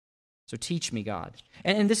 So teach me, God.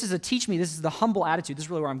 And this is a teach me, this is the humble attitude. This is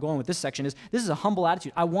really where I'm going with this section is this is a humble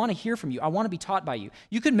attitude. I want to hear from you. I want to be taught by you.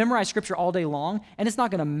 You could memorize Scripture all day long, and it's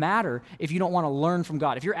not going to matter if you don't want to learn from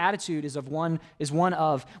God. If your attitude is one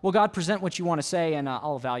of, well, God, present what you want to say, and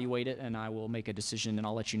I'll evaluate it, and I will make a decision, and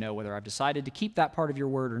I'll let you know whether I've decided to keep that part of your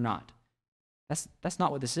word or not. That's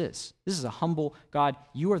not what this is. This is a humble, God,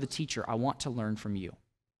 you are the teacher. I want to learn from you.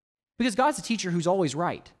 Because God's a teacher who's always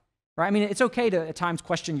right. Right? I mean, it's okay to at times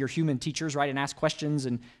question your human teachers, right, and ask questions,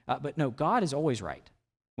 but no, God is always right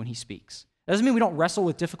when He speaks. That doesn't mean we don't wrestle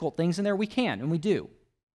with difficult things in there. We can, and we do.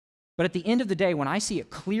 But at the end of the day, when I see it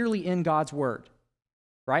clearly in God's Word,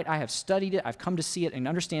 right, I have studied it, I've come to see it and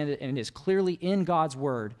understand it, and it is clearly in God's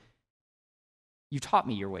Word, you taught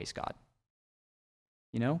me your ways, God.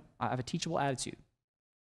 You know, I have a teachable attitude.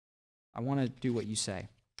 I want to do what you say.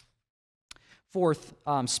 Fourth,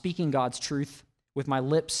 speaking God's truth. With my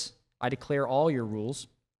lips, I declare all your rules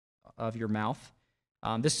of your mouth.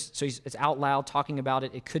 It's out loud talking about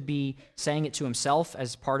it. It could be saying it to himself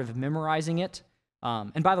as part of memorizing it.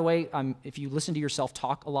 And by the way, if you listen to yourself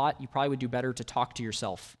talk a lot, you probably would do better to talk to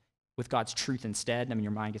yourself with God's truth instead. I mean,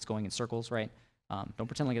 your mind gets going in circles, right? Don't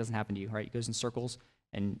pretend like it doesn't happen to you, right? It goes in circles,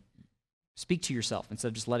 and speak to yourself instead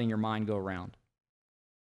of just letting your mind go around.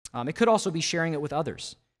 It could also be sharing it with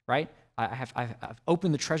others, right? I've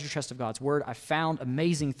opened the treasure chest of God's Word. I've found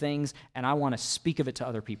amazing things, and I want to speak of it to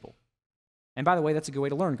other people. And by the way, that's a good way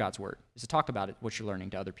to learn God's Word, is to talk about it, what you're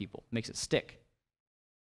learning to other people. It makes it stick.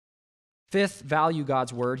 Fifth, value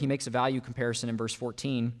God's Word. He makes a value comparison in verse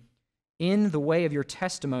 14. In the way of your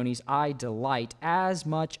testimonies I delight as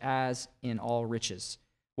much as in all riches.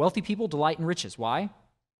 Wealthy people delight in riches. Why?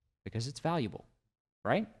 Because it's valuable,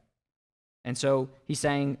 right? And so he's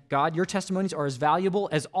saying, God, your testimonies are as valuable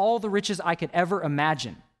as all the riches I could ever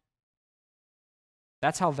imagine.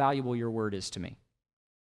 That's how valuable your word is to me.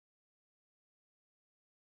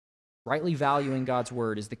 Rightly valuing God's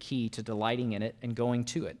word is the key to delighting in it and going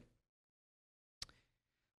to it.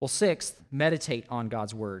 Well, sixth, meditate on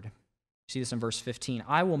God's word. You see this in verse 15.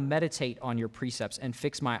 I will meditate on your precepts and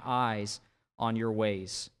fix my eyes on your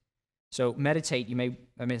ways. So meditate,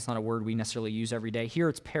 it's not a word we necessarily use every day. Here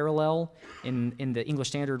it's parallel in the English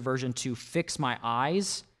Standard Version to fix my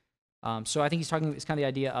eyes. So I think it's kind of the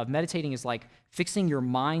idea of meditating is like fixing your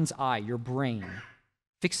mind's eye, your brain,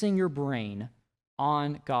 fixing your brain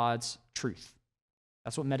on God's truth.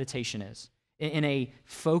 That's what meditation is. In a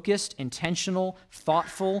focused, intentional,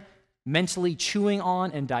 thoughtful, mentally chewing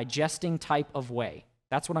on and digesting type of way.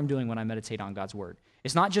 That's what I'm doing when I meditate on God's word.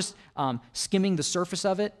 It's not just skimming the surface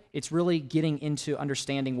of it. It's really getting into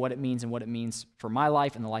understanding what it means and what it means for my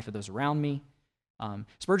life and the life of those around me.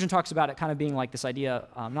 Spurgeon talks about it kind of being like this idea,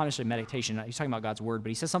 not necessarily meditation. He's talking about God's word, but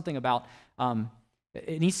he says something about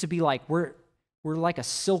it needs to be like we're like a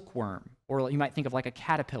silkworm, or you might think of like a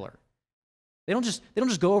caterpillar. They don't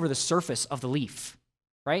just go over the surface of the leaf,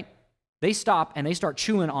 right? They stop and they start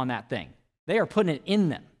chewing on that thing. They are putting it in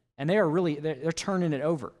them, and they're turning it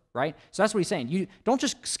over. Right? So that's what he's saying. You don't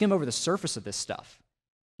just skim over the surface of this stuff.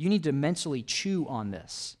 You need to mentally chew on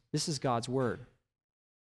this. This is God's word.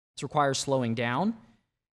 This requires slowing down.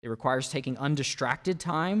 It requires taking undistracted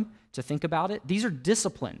time to think about it. These are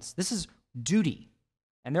disciplines. This is duty.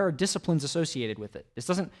 And there are disciplines associated with it. This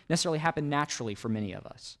doesn't necessarily happen naturally for many of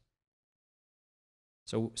us.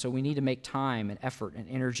 So we need to make time and effort and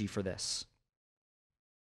energy for this.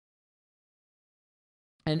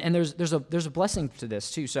 And there's a blessing to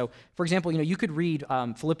this too. So, for example, you could read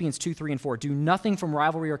Philippians 2, 3, and 4. Do nothing from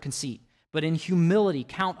rivalry or conceit, but in humility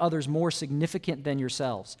count others more significant than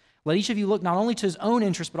yourselves. Let each of you look not only to his own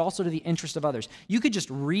interest, but also to the interest of others. You could just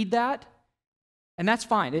read that, and that's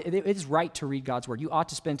fine. It is right to read God's word. You ought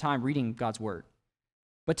to spend time reading God's word.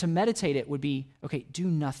 But to meditate it would be, okay, do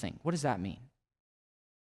nothing. What does that mean?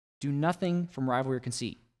 Do nothing from rivalry or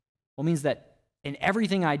conceit. Well, it means that in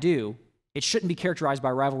everything I do, it shouldn't be characterized by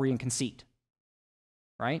rivalry and conceit,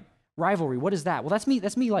 right? Rivalry, what is that? Well, that's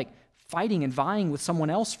me like fighting and vying with someone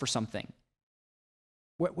else for something.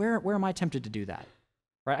 Where am I tempted to do that?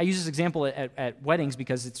 Right? I use this example at weddings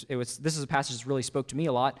because this is a passage that really spoke to me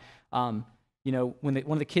a lot. When one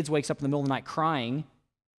of the kids wakes up in the middle of the night crying,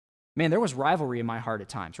 man, there was rivalry in my heart at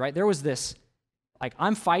times, right? There was this, like,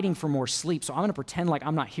 I'm fighting for more sleep, so I'm going to pretend like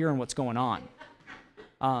I'm not hearing what's going on.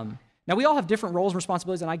 Now, we all have different roles and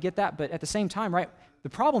responsibilities, and I get that, but at the same time, right, the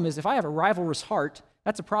problem is if I have a rivalrous heart,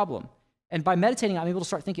 that's a problem. And by meditating, I'm able to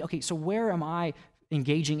start thinking, okay, so where am I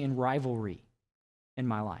engaging in rivalry in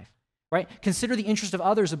my life, right? Consider the interest of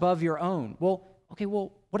others above your own. Well,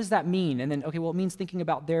 what does that mean? And then, it means thinking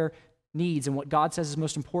about their needs and what God says is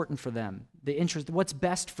most important for them, the interest, what's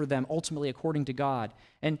best for them ultimately according to God.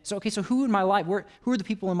 And so, so who in my life, who are the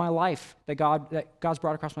people in my life that God's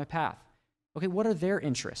brought across my path? Okay, what are their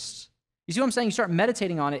interests? You see what I'm saying? You start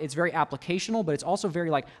meditating on it, it's very applicational, but it's also very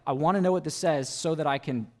like, I want to know what this says so that I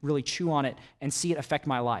can really chew on it and see it affect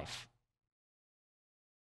my life.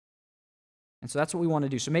 And so that's what we want to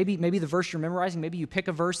do. So maybe the verse you're memorizing, maybe you pick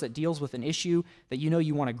a verse that deals with an issue that you know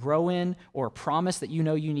you want to grow in, or a promise that you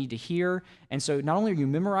know you need to hear. And so not only are you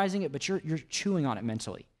memorizing it, but you're chewing on it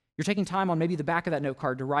mentally. You're taking time on maybe the back of that note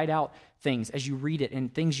card to write out things as you read it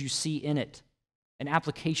and things you see in it and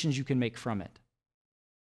applications you can make from it.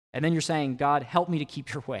 And then you're saying, God, help me to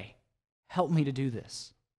keep your way. Help me to do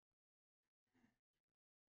this.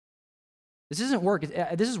 This isn't work.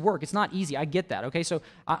 This is work. It's not easy. I get that, okay? So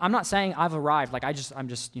I'm not saying I've arrived. Like, I'm just,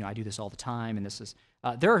 I do this all the time, and this is,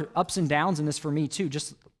 there are ups and downs in this for me too,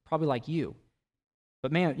 just probably like you.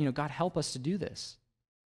 But man, God, help us to do this.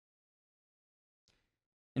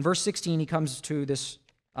 In verse 16, he comes to this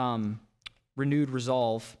renewed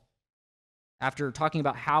resolve. After talking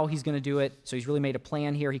about how he's going to do it, so he's really made a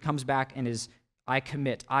plan here, he comes back and I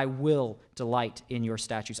commit, I will delight in your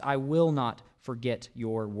statutes. I will not forget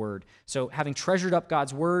your word. So having treasured up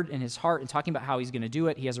God's word in his heart and talking about how he's going to do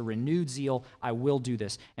it, he has a renewed zeal. I will do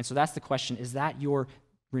this. And so that's the question. Is that your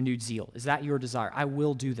renewed zeal? Is that your desire? I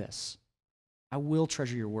will do this. I will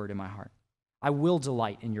treasure your word in my heart. I will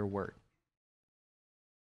delight in your word.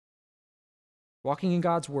 Walking in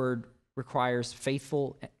God's word requires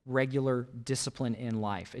faithful, regular discipline in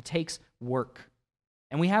life. It takes work.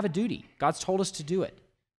 And we have a duty. God's told us to do it.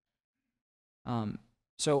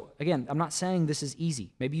 So again, I'm not saying this is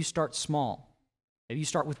easy. Maybe you start small. Maybe you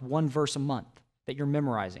start with one verse a month that you're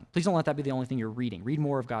memorizing. Please don't let that be the only thing you're reading. Read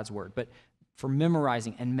more of God's word. But for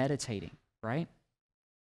memorizing and meditating, right?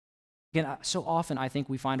 Again, so often I think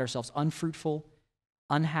we find ourselves unfruitful,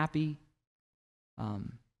 unhappy,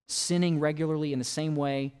 sinning regularly in the same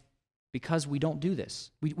way because we don't do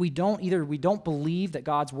this. We don't believe that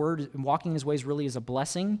God's word and walking in his ways really is a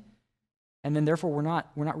blessing, and then therefore we're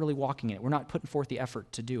not really walking in it. We're not putting forth the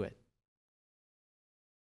effort to do it.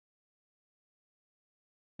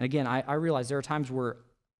 And again, I realize there are times where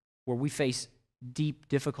we face deep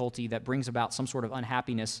difficulty that brings about some sort of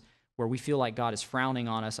unhappiness where we feel like God is frowning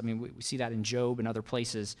on us. I mean, we see that in Job and other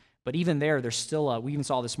places. But even there's still, we even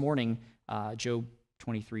saw this morning, Job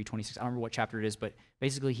 23, 26, I don't remember what chapter it is, but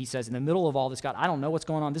basically he says, in the middle of all this, God, I don't know what's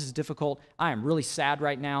going on. This is difficult. I am really sad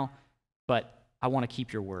right now, but I want to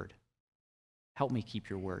keep your word. Help me keep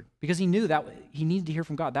your word. Because he knew that he needed to hear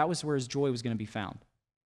from God. That was where his joy was going to be found.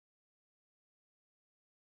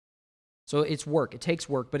 So it's work. It takes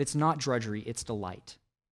work, but it's not drudgery. It's delight.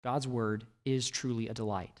 God's word is truly a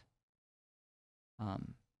delight.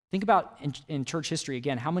 Think about in church history,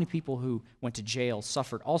 again, how many people who went to jail,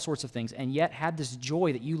 suffered all sorts of things, and yet had this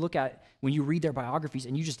joy that you look at when you read their biographies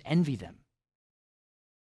and you just envy them.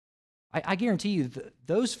 I guarantee you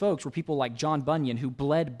those folks were people like John Bunyan who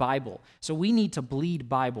bled Bible. So we need to bleed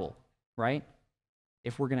Bible, right?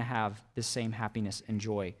 If we're going to have this same happiness and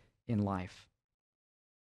joy in life.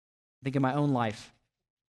 Think of my own life,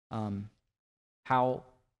 how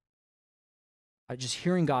just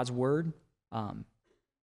hearing God's word,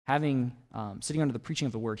 sitting under the preaching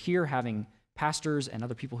of the word here, having pastors and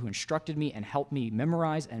other people who instructed me and helped me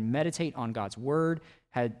memorize and meditate on God's word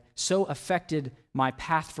had so affected my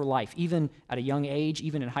path for life, even at a young age,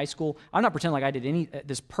 even in high school. I'm not pretending like I did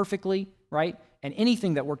this perfectly, right? And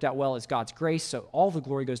anything that worked out well is God's grace, so all the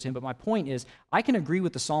glory goes to him. But my point is, I can agree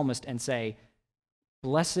with the psalmist and say,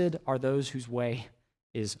 blessed are those whose way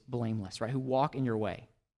is blameless, right? Who walk in your way.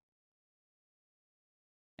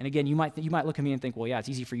 And again, you might look at me and think, well, yeah, it's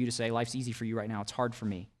easy for you to say. Life's easy for you right now. It's hard for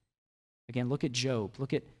me. Again, look at Job.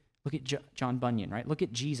 Look at John Bunyan, right? Look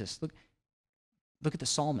at Jesus. Look at the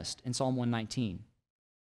psalmist in Psalm 119.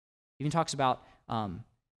 He even talks about,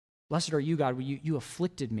 blessed are you, God, you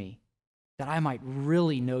afflicted me, that I might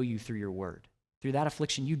really know you through your word. Through that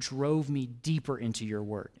affliction, you drove me deeper into your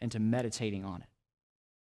word and to meditating on it.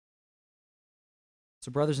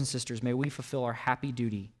 So brothers and sisters, may we fulfill our happy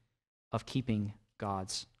duty of keeping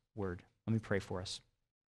God's word. Let me pray for us.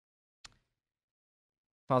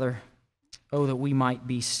 Father, oh, that we might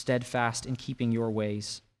be steadfast in keeping your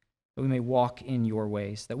ways. that we may walk in your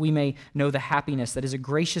ways, that we may know the happiness that is a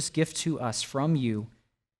gracious gift to us from you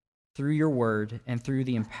through your word and through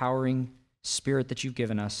the empowering Spirit that you've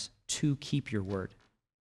given us to keep your word.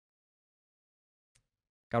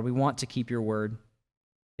 God, we want to keep your word.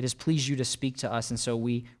 It has pleased you to speak to us, and so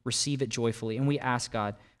we receive it joyfully. And we ask,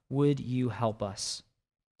 God, would you help us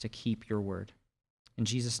to keep your word? In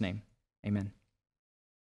Jesus' name, amen.